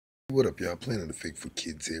What up, y'all? Planet of Fake for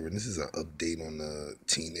Kids here, and this is an update on a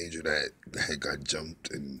teenager that had got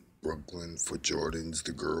jumped in Brooklyn for Jordans.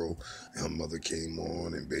 The girl, her mother came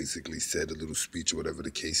on and basically said a little speech or whatever the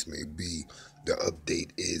case may be. The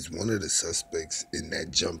update is one of the suspects in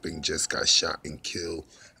that jumping just got shot and killed.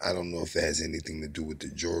 I don't know if it has anything to do with the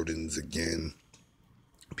Jordans again.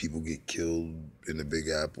 People get killed in the Big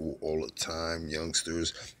Apple all the time,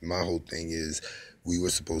 youngsters. My whole thing is we were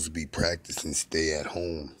supposed to be practicing stay at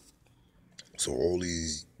home. So all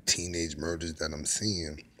these teenage murders that I'm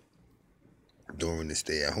seeing during the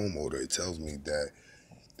stay-at-home order, it tells me that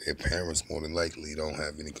their parents more than likely don't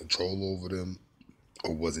have any control over them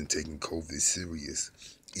or wasn't taking COVID serious.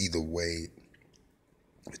 Either way,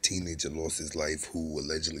 a teenager lost his life who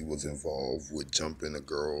allegedly was involved with jumping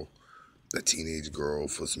a teenage girl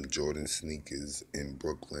for some Jordan sneakers in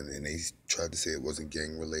Brooklyn, and they tried to say it wasn't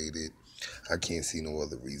gang related. I can't see no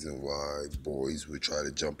other reason why boys would try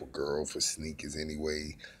to jump a girl for sneakers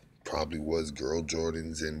anyway. Probably was girl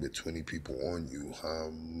Jordans, and with 20 people on you,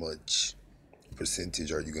 how much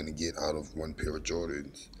percentage are you going to get out of one pair of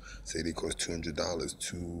Jordans? Say they cost $200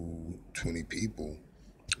 to 20 people.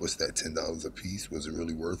 What's that, $10 a piece? Was it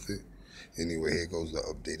really worth it? Anyway, here goes the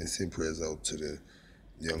update, and send prayers out to the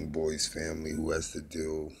young boy's family who has to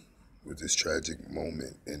deal with this tragic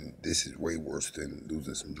moment. And this is way worse than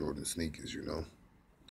losing some Jordan sneakers, you know?